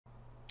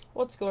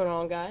What's going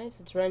on,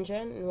 guys? It's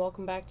Rengen, and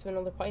welcome back to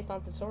another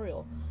Python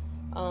tutorial.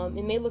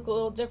 It may look a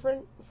little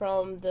different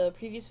from the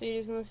previous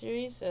videos in the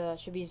series.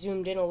 Should be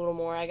zoomed in a little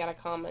more. I got a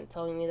comment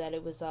telling me that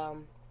it was a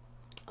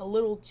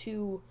little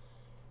too,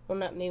 well,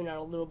 not maybe not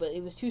a little bit.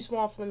 It was too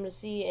small for them to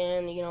see,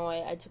 and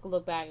I took a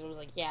look back and was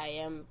like, yeah, I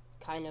am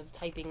kind of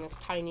typing this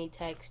tiny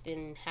text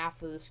in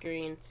half of the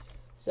screen.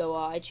 So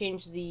I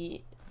changed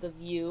the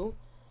view,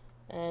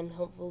 and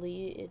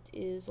hopefully it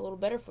is a little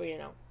better for you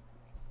now.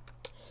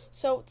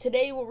 So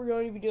today what we're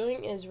going to be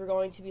doing is we're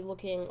going to be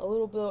looking a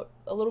little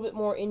bit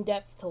more in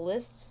depth to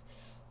lists,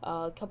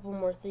 a couple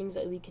more things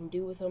that we can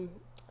do with them,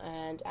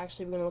 and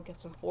actually we're going to look at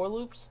some for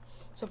loops.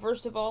 So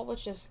first of all,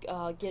 let's just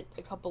get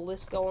a couple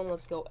lists going.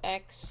 Let's go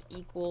x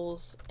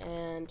equals,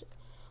 and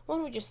why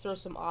don't we just throw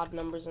some odd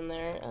numbers in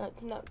there?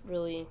 Not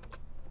really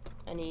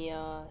any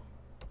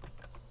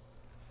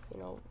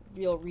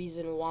real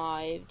reason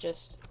why.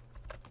 Just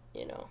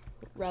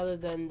rather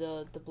than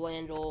the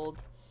bland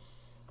old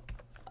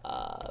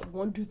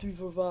 1, 2, 3,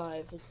 4,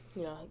 5.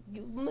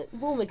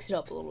 We'll mix it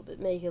up a little bit,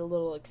 make it a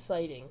little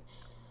exciting.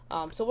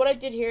 So what I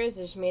did here is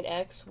I just made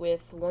x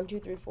with 1, 2,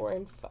 3, 4,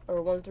 and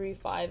or 1, 3,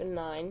 5, and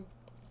 9.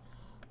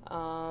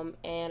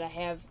 And I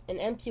have an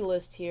empty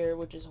list here,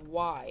 which is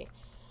y.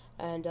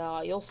 And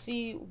you'll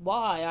see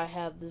why I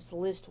have this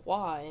list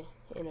y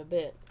in a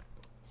bit.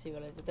 See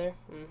what I did there?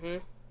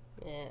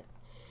 Yeah.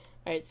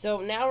 Alright, so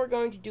now we're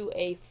going to do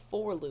a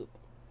for loop.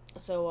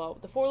 So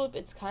the for loop,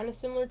 it's kind of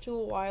similar to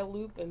a while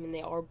loop. I mean,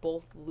 they are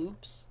both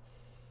loops,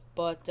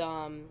 but there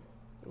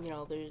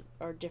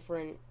are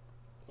different,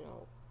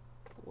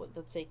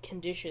 let's say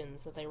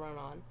conditions that they run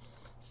on.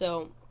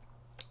 So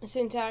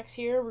syntax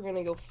here, we're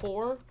gonna go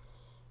for,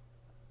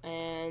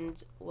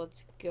 and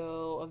let's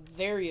go a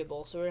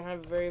variable. So we're gonna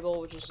have a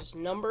variable which is just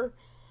number,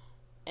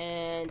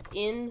 and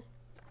in,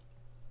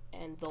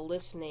 and the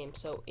list name.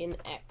 So in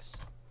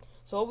x.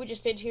 So what we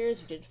just did here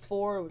is we did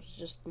for, which is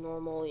just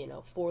normal,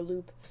 for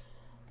loop.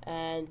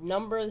 And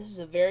number, this is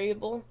a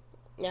variable.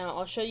 Now,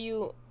 I'll show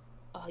you,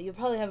 you'll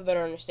probably have a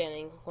better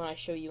understanding when I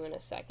show you in a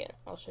second.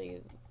 I'll show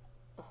you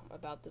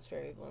about this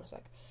variable in a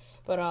sec.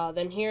 But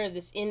then here,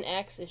 this in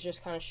x is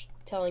just kind of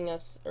telling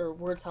us, or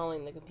we're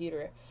telling the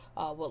computer,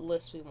 what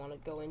list we want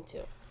to go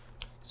into.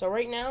 So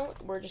right now,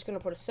 we're just going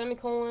to put a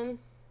semicolon,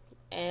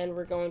 and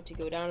we're going to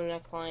go down to the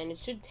next line. It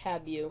should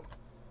tab you.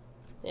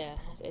 Yeah,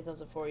 it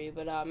does it for you,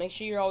 but make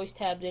sure you're always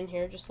tabbed in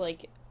here, just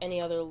like any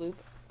other loop.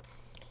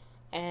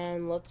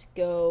 And let's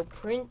go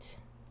print,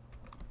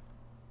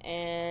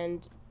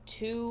 and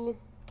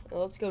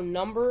let's go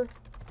number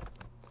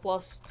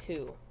plus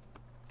 2.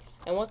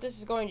 And what this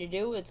is going to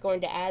do, it's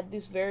going to add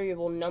this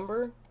variable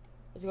number,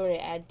 it's going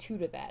to add 2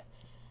 to that.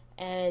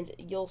 And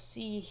you'll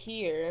see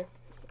here,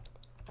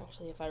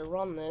 actually if I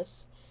run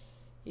this,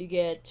 you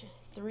get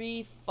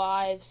 3,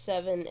 5,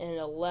 7, and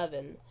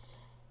 11.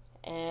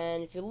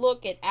 And if you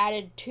look, it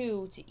added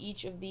 2 to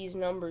each of these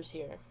numbers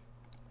here.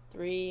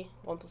 1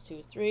 plus 2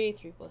 is 3,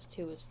 3 plus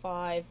 2 is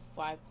 5,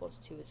 5 plus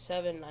 2 is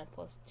 7, 9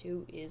 plus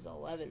 2 is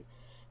 11.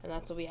 And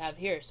that's what we have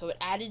here. So it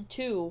added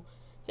 2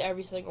 to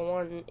every single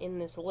one in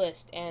this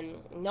list, and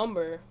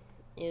number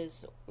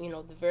is,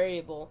 the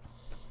variable,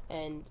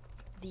 and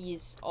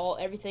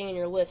everything in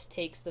your list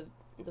takes the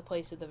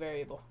place of the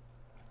variable.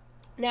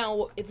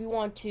 Now, if we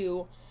want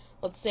to,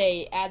 let's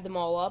say, add them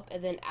all up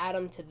and then add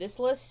them to this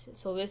list,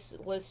 so this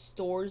list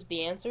stores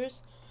the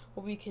answers,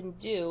 what we can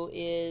do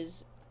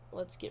is,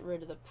 let's get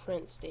rid of the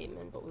print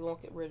statement, but we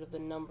won't get rid of the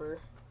number.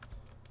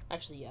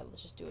 Actually, yeah,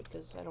 let's just do it,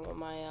 because I don't want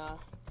my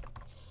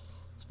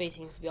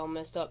spacings to be all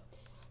messed up.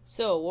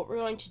 So, what we're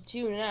going to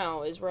do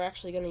now is we're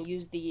actually going to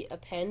use the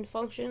append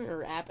function,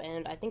 or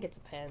append. I think it's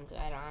append.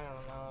 I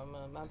don't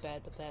know. I'm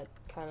bad with that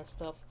kind of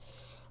stuff.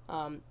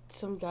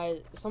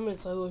 Somebody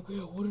said, like, yeah,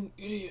 what an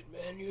idiot,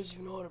 man. He doesn't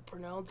even know how to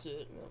pronounce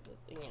it.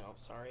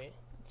 Sorry.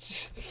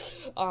 So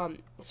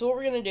what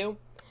we're going to do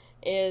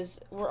is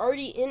we're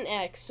already in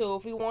x, so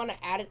if we want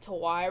to add it to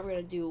y, we're going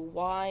to do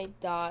y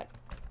dot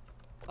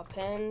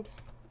append,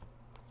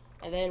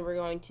 and then we're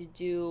going to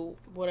do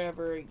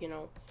whatever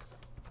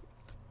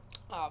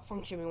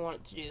function we want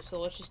it to do. So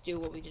let's just do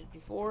what we did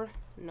before,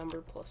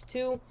 number plus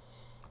 2,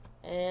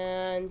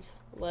 and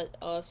let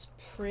us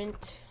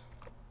print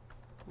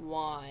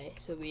y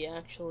so we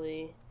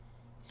actually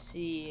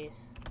see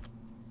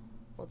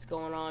what's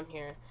going on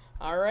here.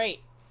 Alright,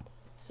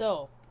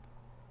 so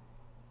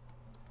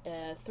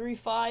 3,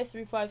 5,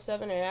 3, 5,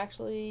 7, and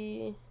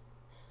actually,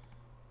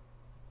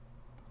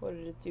 what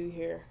did it do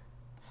here?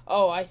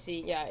 Oh, I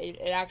see. Yeah, it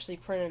actually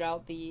printed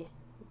out the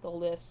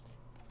list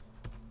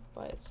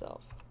by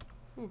itself.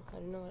 I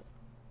didn't know it.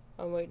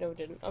 Oh wait, no, it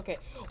didn't. Okay,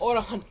 hold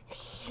on.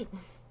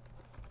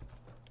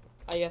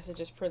 I guess it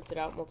just prints it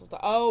out multiple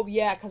times. Oh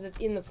yeah, because it's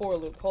in the for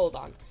loop. Hold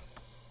on.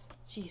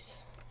 Jeez,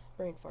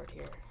 brain fart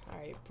here.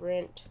 Alright,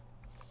 print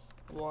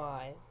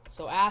y.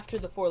 So after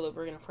the for loop,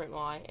 we're gonna print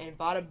y, and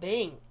bada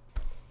bing.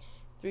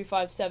 3,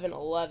 5, 7,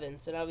 11.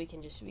 So now we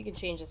can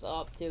change this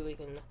up too. We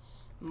can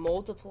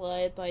multiply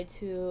it by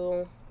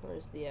 2.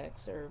 Where's the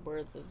x? Or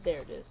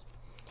there it is.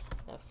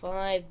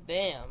 F5,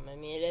 bam. I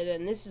mean,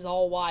 and this is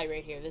all Y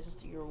right here. This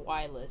is your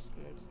Y list,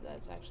 and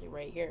that's actually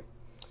right here.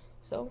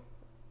 So,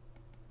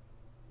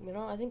 you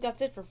know, I think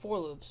that's it for for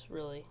loops,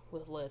 really,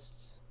 with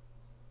lists,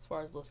 as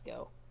far as lists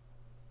go.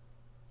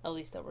 At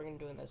least that we're going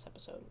to do in this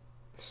episode.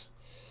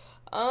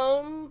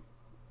 I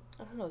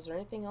don't know, is there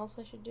anything else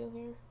I should do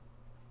here?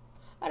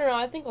 I don't know,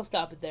 I think I'll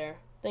stop it there.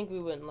 I think we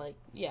went, like,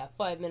 yeah,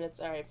 5 minutes.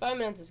 Alright, 5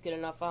 minutes is good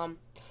enough. I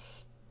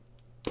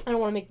don't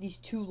want to make these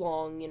too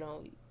long, you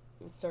know,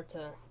 and start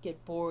to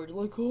get bored,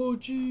 like, oh,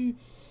 gee.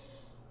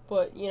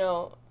 But, you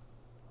know,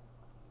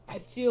 I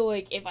feel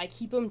like if I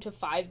keep them to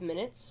 5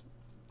 minutes,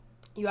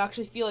 you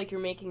actually feel like you're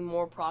making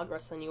more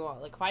progress than you are.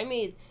 Like, if I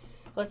made,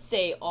 let's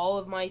say, all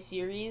of my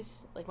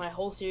series, like my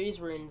whole series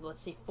were in,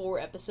 let's say, 4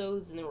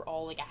 episodes, and they were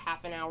all like a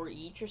half an hour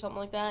each or something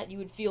like that, you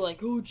would feel like,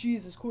 oh,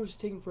 geez, this course is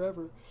taking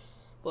forever.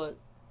 But,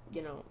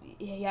 you know,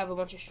 you have a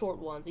bunch of short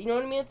ones. You know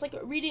what I mean? It's like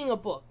reading a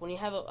book. When you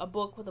have a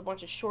book with a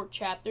bunch of short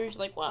chapters,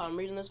 you're like, wow, I'm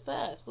reading this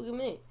fast. Look at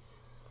me.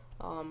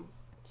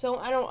 So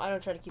I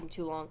don't try to keep them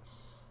too long.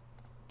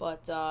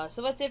 But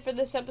so that's it for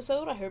this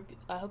episode.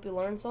 I hope you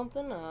learned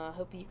something. I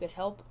hope you could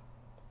help.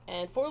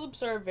 And for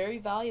loops are very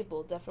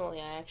valuable. Definitely,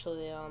 I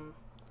actually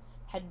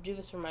had to do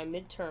this for my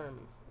midterm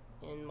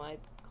in my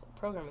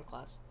programming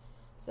class,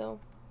 so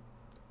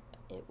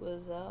it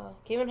was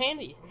came in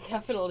handy.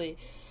 Definitely.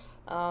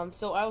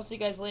 So I will see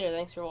you guys later.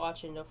 Thanks for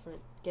watching. Don't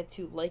forget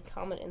to like,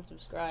 comment, and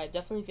subscribe.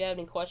 Definitely, if you have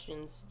any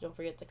questions, don't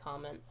forget to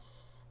comment.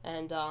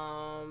 And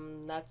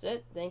that's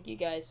it. Thank you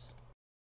guys.